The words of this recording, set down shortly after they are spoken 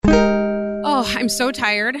Oh, I'm so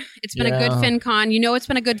tired. It's been a good FinCon. You know it's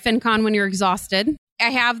been a good FinCon when you're exhausted.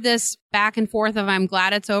 I have this back and forth of I'm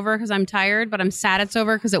glad it's over because I'm tired, but I'm sad it's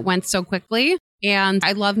over because it went so quickly. And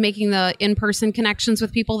I love making the in-person connections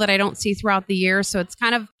with people that I don't see throughout the year. So it's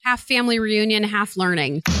kind of half family reunion, half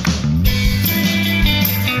learning.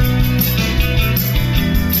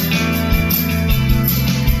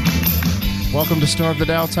 Welcome to Starve the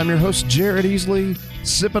Doubts. I'm your host, Jared Easley,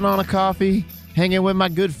 sipping on a coffee, hanging with my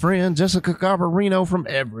good friend, Jessica Garbarino from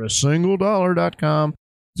everysingledollar.com.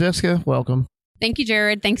 Jessica, welcome. Thank you,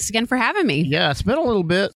 Jared. Thanks again for having me. Yeah, it's been a little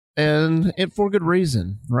bit, and for good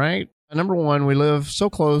reason, right? Number one, we live so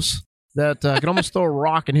close that I can almost throw a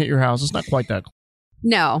rock and hit your house. It's not quite that close.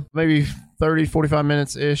 No. Maybe 30, 45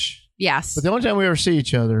 minutes-ish. Yes. But the only time we ever see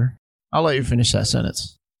each other, I'll let you finish that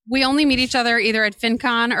sentence. We only meet each other either at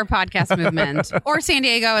FinCon or Podcast Movement or San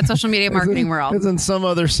Diego at Social Media Marketing World. It's in some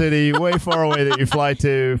other city way far away that you fly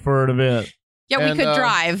to for an event. Yeah, we could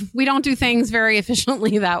drive. We don't do things very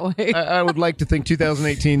efficiently that way. I would like to think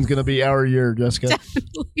 2018 is going to be our year, Jessica.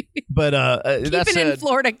 Definitely. But keep it in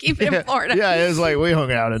Florida. Keep it in Florida. Yeah, it was like we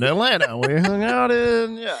hung out in Atlanta. We hung out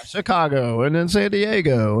in Chicago and then San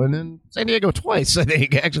Diego and then San Diego twice, I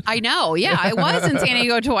think, actually. I know. Yeah, I was in San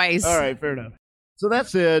Diego twice. All right, fair enough. So that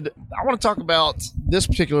said, I want to talk about this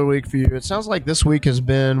particular week for you. It sounds like this week has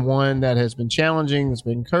been one that has been challenging, that's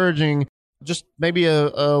been encouraging, just maybe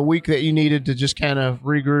a week that you needed to just kind of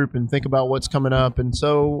regroup and think about what's coming up. And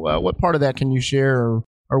so what part of that can you share or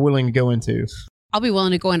are willing to go into? I'll be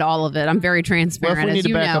willing to go into all of it. I'm very transparent. Well, if we need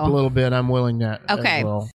to back up a little bit, I'm willing to. Okay. As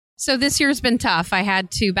well. So this year's been tough. I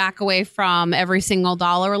had to back away from every single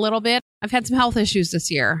dollar a little bit. I've had some health issues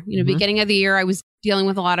this year. Beginning of the year, I was dealing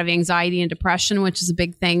with a lot of anxiety and depression, which is a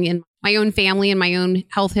big thing in my own family and my own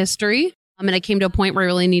health history. And I came to a point where I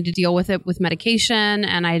really needed to deal with it with medication,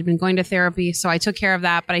 and I had been going to therapy. So I took care of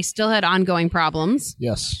that, but I still had ongoing problems.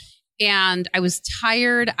 Yes. And I was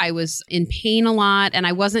tired. I was in pain a lot, and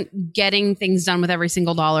I wasn't getting things done with every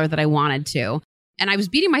single dollar that I wanted to. And I was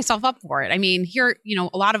beating myself up for it. I mean, here,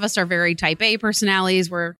 a lot of us are very type A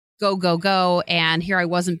personalities. We're go, go, go. And here I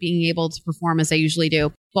wasn't being able to perform as I usually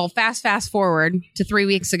do. Well, fast forward to 3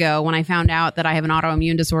 weeks ago when I found out that I have an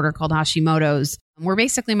autoimmune disorder called Hashimoto's, where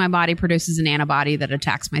basically my body produces an antibody that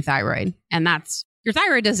attacks my thyroid. And your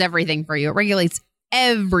thyroid does everything for you. It regulates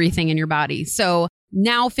everything in your body. So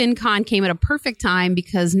now FinCon came at a perfect time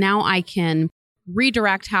because now I can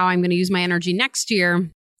redirect how I'm going to use my energy next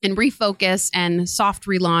year and refocus and soft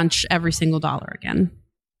relaunch every single dollar again.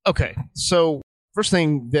 Okay. So first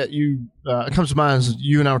thing that comes to mind is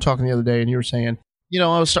you and I were talking the other day and you were saying,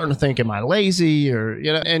 I was starting to think, am I lazy? Or,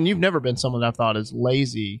 and you've never been someone that I thought is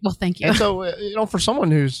lazy. Well, thank you. And so, for someone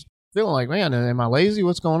who's feeling like, man, am I lazy?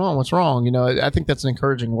 What's going on? What's wrong? I think that's an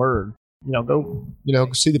encouraging word. Go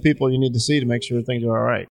see the people you need to see to make sure things are all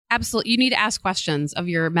right. Absolutely. You need to ask questions of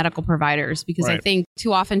your medical providers because I think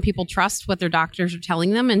too often people trust what their doctors are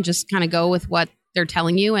telling them and just kind of go with what they're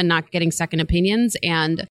telling you and not getting second opinions.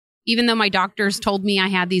 And even though my doctors told me I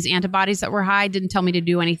had these antibodies that were high, didn't tell me to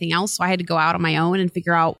do anything else. So I had to go out on my own and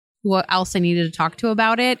figure out what else I needed to talk to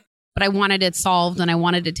about it. But I wanted it solved and I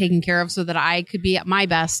wanted it taken care of so that I could be at my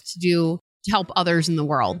best to help others in the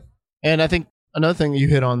world. And I think another thing that you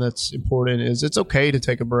hit on that's important is it's okay to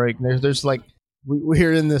take a break. There's like,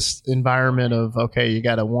 we're in this environment of, okay, you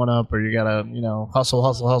got to one up or you got to,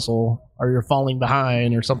 hustle, or you're falling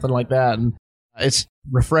behind or something like that. And it's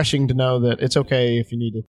refreshing to know that it's okay if you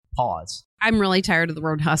need to pause. I'm really tired of the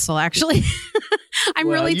word hustle, actually. I'm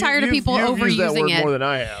really tired of people overusing used that word it. More than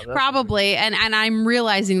I have. Probably. And I'm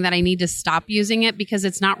realizing that I need to stop using it because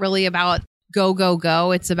it's not really about go, go,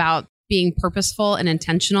 go. It's about being purposeful and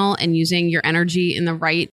intentional and using your energy in the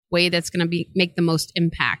right way that's going to make the most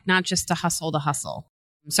impact, not just to hustle.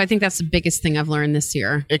 So I think that's the biggest thing I've learned this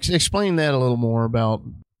year. Explain that a little more about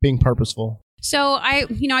being purposeful. So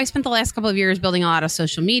I spent the last couple of years building a lot of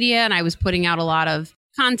social media and I was putting out a lot of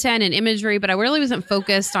content and imagery, but I really wasn't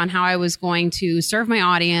focused on how I was going to serve my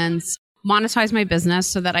audience, monetize my business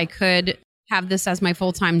so that I could have this as my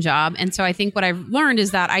full-time job. And so I think what I've learned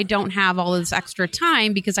is that I don't have all this extra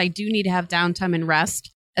time because I do need to have downtime and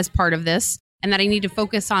rest as part of this, and that I need to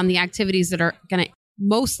focus on the activities that are going to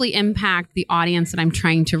mostly impact the audience that I'm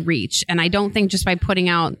trying to reach. And I don't think just by putting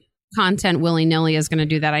out content willy-nilly is going to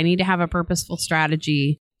do that. I need to have a purposeful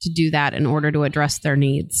strategy to do that in order to address their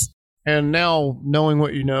needs. And now, knowing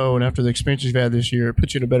what you know, and after the experience you've had this year, it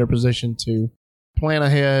puts you in a better position to plan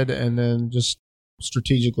ahead and then just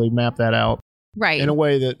strategically map that out. Right. In a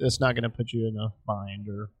way that's not going to put you in a bind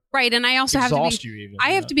or right. And I also exhaust you even.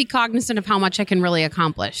 I have to be cognizant of how much I can really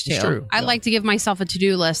accomplish too. It's true. I like to give myself a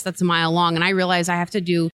to-do list that's a mile long, and I realize I have to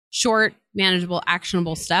do short, manageable,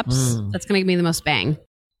 actionable steps, that's going to give me the most bang.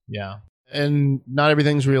 Yeah. And not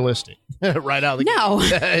everything's realistic right out of the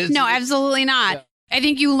gate. No, absolutely not. Yeah. I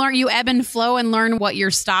think you ebb and flow and learn what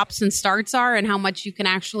your stops and starts are and how much you can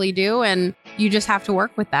actually do. And you just have to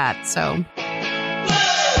work with that. So.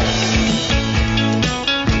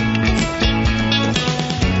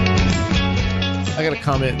 I got a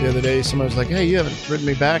comment the other day. Somebody was like, hey, you haven't written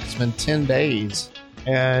me back. It's been 10 days.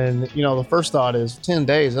 And, the first thought is 10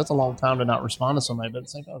 days. That's a long time to not respond to somebody. But at the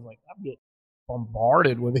same time, I was like, I'm getting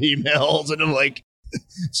bombarded with emails. And I'm like,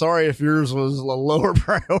 sorry if yours was a lower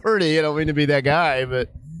priority. I don't mean to be that guy.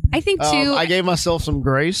 But I think, too, I gave myself some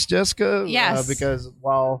grace, Jessica. Yes. Because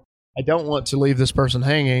while I don't want to leave this person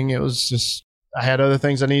hanging, it was just, I had other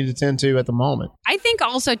things I needed to tend to at the moment. I think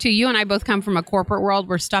also, too, you and I both come from a corporate world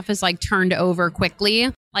where stuff is like turned over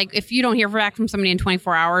quickly. Like if you don't hear back from somebody in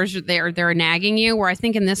 24 hours, they're nagging you. Where I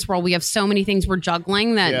think in this world, we have so many things we're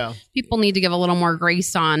juggling that people need to give a little more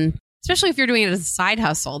grace on, especially if you're doing it as a side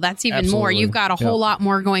hustle. That's even more. You've got a whole lot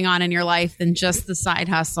more going on in your life than just the side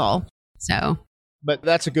hustle. So, but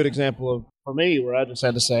that's a good example of, for me, where I just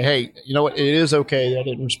had to say, hey, you know what? It is okay that I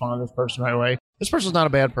didn't respond to this person right away. This person's not a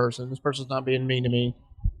bad person. This person's not being mean to me.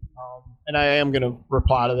 And I am going to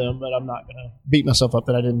reply to them, but I'm not going to beat myself up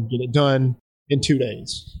that I didn't get it done in 2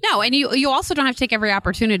 days. No, and you also don't have to take every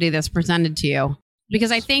opportunity that's presented to you.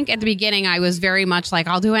 Because I think at the beginning, I was very much like,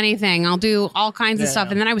 I'll do anything. I'll do all kinds of stuff.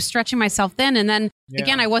 And then I was stretching myself thin. And then,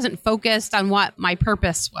 again, I wasn't focused on what my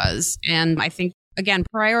purpose was. And I think, again,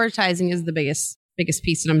 prioritizing is the biggest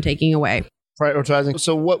piece that I'm taking away. Prioritizing.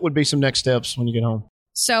 So what would be some next steps when you get home?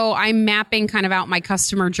 So I'm mapping kind of out my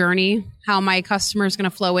customer journey, how my customer is going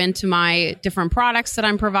to flow into my different products that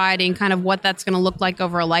I'm providing, kind of what that's going to look like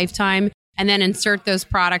over a lifetime, and then insert those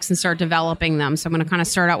products and start developing them. So I'm going to kind of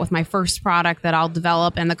start out with my first product that I'll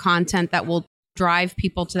develop and the content that will drive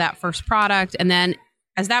people to that first product. And then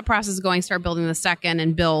as that process is going, start building the second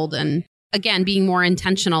and build. And again, being more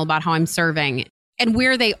intentional about how I'm serving and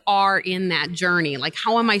where they are in that journey. Like,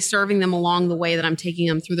 how am I serving them along the way that I'm taking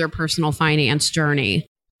them through their personal finance journey?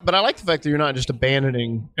 But I like the fact that you're not just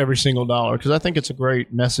abandoning every single dollar, because I think it's a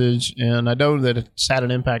great message, and I know that it's had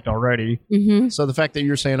an impact already. Mm-hmm. So the fact that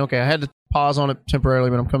you're saying, okay, I had to pause on it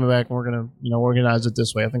temporarily, but I'm coming back and we're going to organize it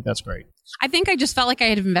this way, I think that's great. I think I just felt like I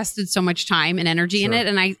had invested so much time and energy in it,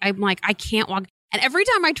 and I'm like, I can't walk. And every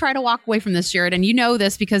time I try to walk away from this, Jared, and you know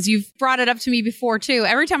this because you've brought it up to me before too,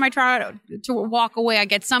 every time I try to walk away, I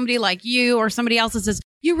get somebody like you or somebody else that says,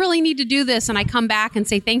 you really need to do this. And I come back and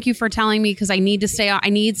say, thank you for telling me, because I need to stay on. I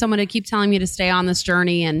need someone to keep telling me to stay on this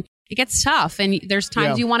journey. And it gets tough. And there's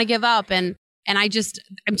times you want to give up. And I'm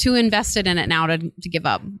too invested in it now to give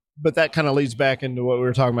up. But that kind of leads back into what we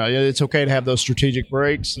were talking about. It's okay to have those strategic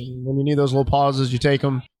breaks. And when you need those little pauses, you take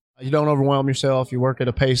them. You don't overwhelm yourself. You work at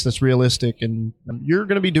a pace that's realistic, and you're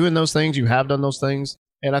going to be doing those things. You have done those things.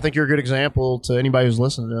 And I think you're a good example to anybody who's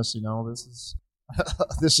listening to this.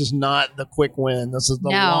 This is not the quick win. This is the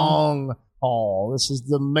long haul. This is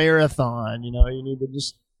the marathon. You need to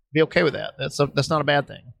just be okay with that. That's not a bad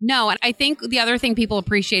thing. No, and I think the other thing people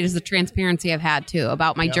appreciate is the transparency I've had too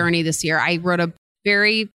about my journey this year. I wrote a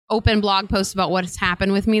very open blog post about what's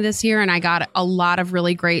happened with me this year, and I got a lot of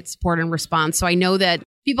really great support and response. So I know that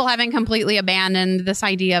people haven't completely abandoned this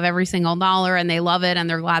idea of every single dollar, and they love it, and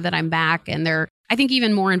they're glad that I'm back, and they're, I think,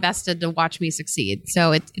 even more invested to watch me succeed.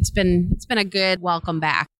 So it's been a good welcome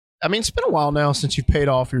back. I mean, it's been a while now since you paid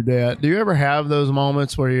off your debt. Do you ever have those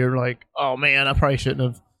moments where you're like, oh man, I probably shouldn't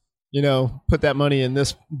have, put that money in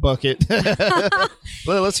this bucket?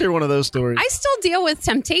 Well, let's hear one of those stories. I still deal with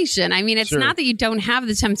temptation. I mean, it's not that you don't have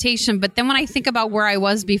the temptation, but then when I think about where I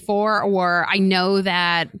was before, or I know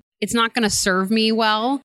that it's not going to serve me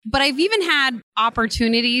well. But I've even had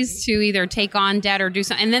opportunities to either take on debt or do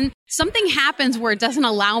something. And then something happens where it doesn't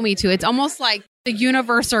allow me to. It's almost like the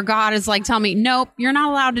universe or God is like, telling me, nope, you're not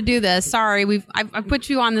allowed to do this. Sorry, I've put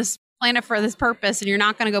you on this planet for this purpose, and you're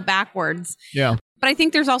not going to go backwards. Yeah. But I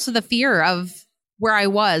think there's also the fear of where I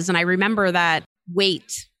was. And I remember that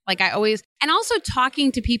weight. Like I always, and also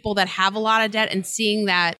talking to people that have a lot of debt and seeing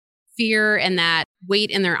that fear and that weight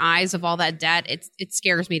in their eyes of all that debt, it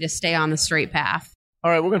scares me to stay on the straight path. All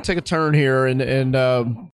right, we're going to take a turn here, and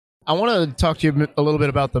I want to talk to you a little bit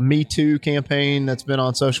about the Me Too campaign that's been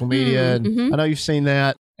on social media. And I know you've seen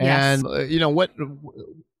that. And,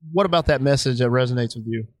 what about that message that resonates with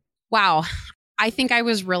you? Wow. I think I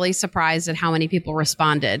was really surprised at how many people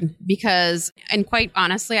responded because, and quite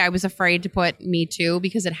honestly, I was afraid to put Me Too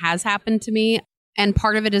because it has happened to me. And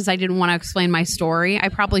part of it is I didn't want to explain my story. I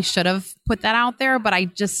probably should have put that out there, but I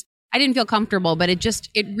didn't feel comfortable. But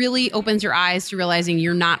it really opens your eyes to realizing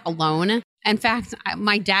you're not alone. In fact,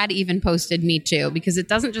 my dad even posted Me Too, because it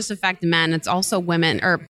doesn't just affect men. It's also women.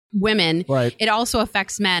 Right. It also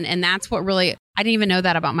affects men. And that's what really, I didn't even know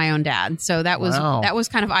that about my own dad. So that was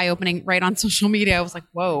kind of eye-opening right on social media. I was like,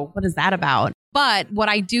 whoa, what is that about? But what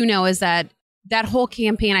I do know is that whole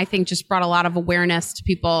campaign, I think, just brought a lot of awareness to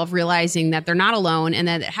people of realizing that they're not alone and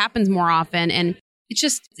that it happens more often. And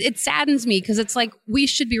it saddens me, because it's like, we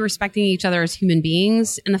should be respecting each other as human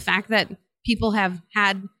beings. And the fact that people have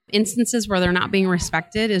had instances where they're not being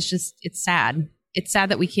respected it's sad. It's sad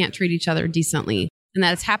that we can't treat each other decently, and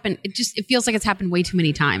that it's happened. It feels like it's happened way too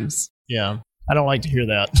many times. Yeah. I don't like to hear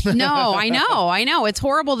that. No, I know. It's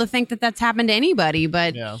horrible to think that that's happened to anybody,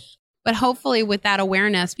 but hopefully with that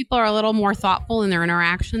awareness, people are a little more thoughtful in their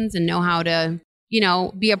interactions and know how to,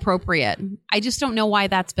 be appropriate. I just don't know why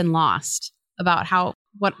that's been lost about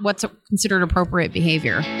what's considered appropriate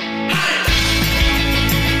behavior.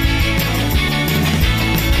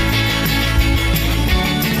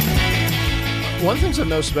 One of the things I've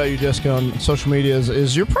noticed about you, Jessica, on social media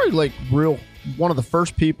is you're probably like one of the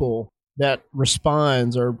first people that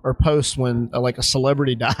responds or posts when like a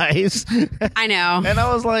celebrity dies. I know. And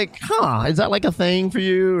I was like, is that like a thing for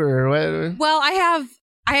you or what? Well,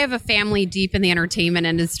 I have a family deep in the entertainment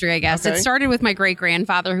industry, I guess. Okay. It started with my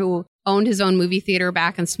great-grandfather, who owned his own movie theater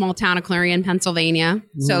back in small town of Clarion, Pennsylvania.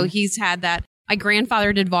 Mm-hmm. So he's had that. My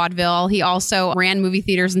grandfather did vaudeville. He also ran movie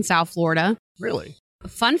theaters in South Florida. Really?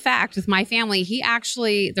 Fun fact with my family,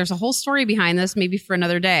 there's a whole story behind this, maybe for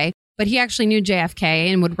another day, but he actually knew JFK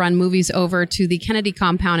and would run movies over to the Kennedy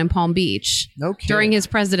compound in Palm Beach during his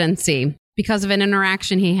presidency because of an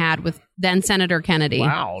interaction he had with then Senator Kennedy.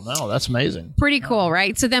 Wow, no, that's amazing. Pretty cool,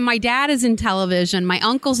 right? So then my dad is in television, my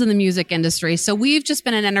uncle's in the music industry. So we've just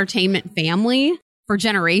been an entertainment family for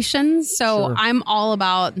generations. So sure. I'm all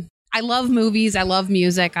about, I love movies, I love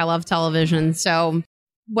music, I love television. So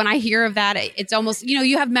when I hear of that, it's almost,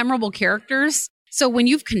 you have memorable characters. So when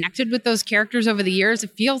you've connected with those characters over the years,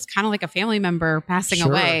 it feels kind of like a family member passing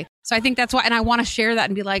away. So I think that's why, and I want to share that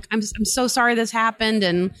and be like, I'm so sorry this happened,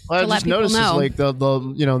 and to let people know. Like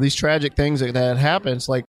the these tragic things that happen. It's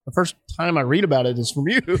like the first time I read about it is from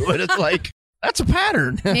you, and it's like that's a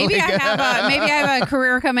pattern. Maybe I have a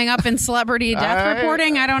career coming up in celebrity death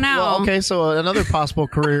reporting. I don't know. Well, okay, so another possible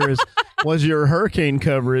career was your hurricane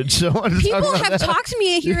coverage. So people have talked to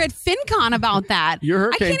me here at FinCon about that. Your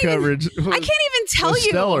hurricane coverage. I can't even tell you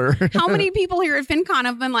stellar. How many people here at FinCon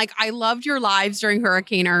have been like, I loved your lives during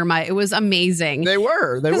Hurricane Irma. It was amazing. They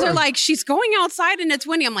were. Because they're like, she's going outside and it's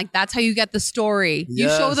windy. I'm like, that's how you get the story.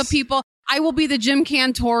 Yes. You show the people. I will be the Jim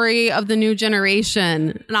Cantori of the new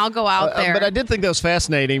generation, and I'll go out there. But I did think that was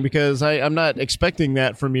fascinating, because I'm not expecting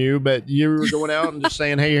that from you, but you were going out and just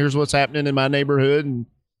saying, hey, here's what's happening in my neighborhood.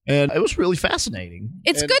 And it was really fascinating.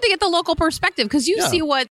 It's good to get the local perspective, because you see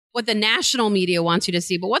what the national media wants you to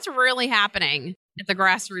see, but what's really happening at the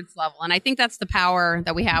grassroots level. And I think that's the power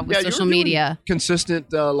that we have with social media.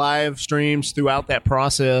 Consistent live streams throughout that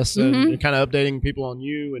process, and kind of updating people on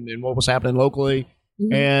you and what was happening locally.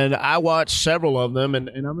 Mm-hmm. And I watched several of them, and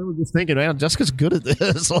I remember just thinking, man, Jessica's good at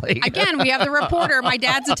this. Again, we have the reporter. My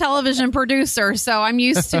dad's a television producer, so I'm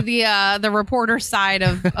used to the reporter side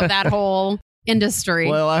of that whole industry.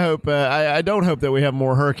 Well, I hope I don't hope that we have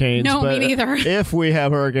more hurricanes. No, but me neither. If we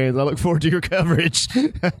have hurricanes, I look forward to your coverage.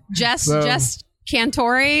 Jess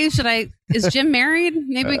Cantori, is Jim married?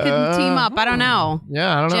 Maybe we could team up. I don't know.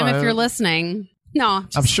 Yeah, I don't know. Jim, if you're listening. No,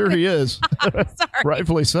 I'm sure he is. Sorry.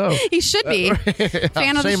 Rightfully so. He should be.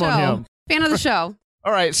 Fan of the show. On him. Fan of the show.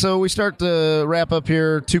 All right, so we start to wrap up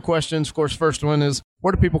here. 2 questions. Of course, first one is,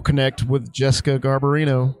 where do people connect with Jessica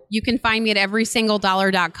Garbarino? You can find me at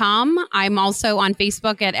everysingledollar.com. I'm also on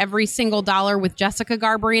Facebook at Every Single Dollar with Jessica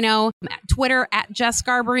Garbarino, Twitter at Jess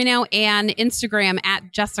Garbarino, and Instagram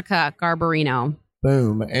at Jessica Garbarino.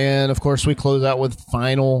 Boom. And of course, we close out with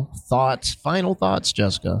final thoughts. Final thoughts,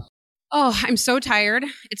 Jessica. Oh, I'm so tired.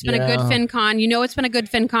 It's been a good FinCon. You know it's been a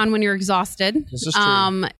good FinCon when you're exhausted. This is true.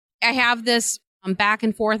 I have this back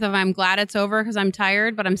and forth of I'm glad it's over because I'm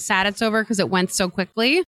tired, but I'm sad it's over because it went so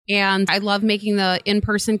quickly. And I love making the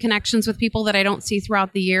in-person connections with people that I don't see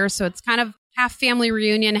throughout the year. So it's kind of half family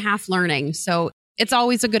reunion, half learning. So it's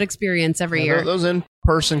always a good experience every year. Those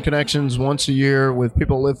in-person connections once a year with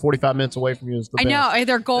people who live 45 minutes away from you is the best. I know.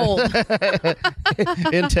 They're gold.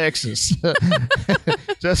 In Texas.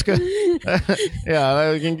 Jessica.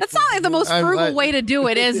 That's not like the most frugal way to do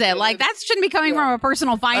it, is it? Like, that shouldn't be coming from a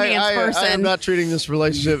personal finance person. I am not treating this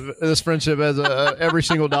friendship as a every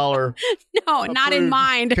single dollar. No, not in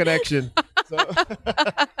mind. Connection. So,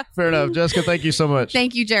 fair enough. Jessica, thank you so much.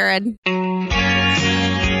 Thank you, Jared.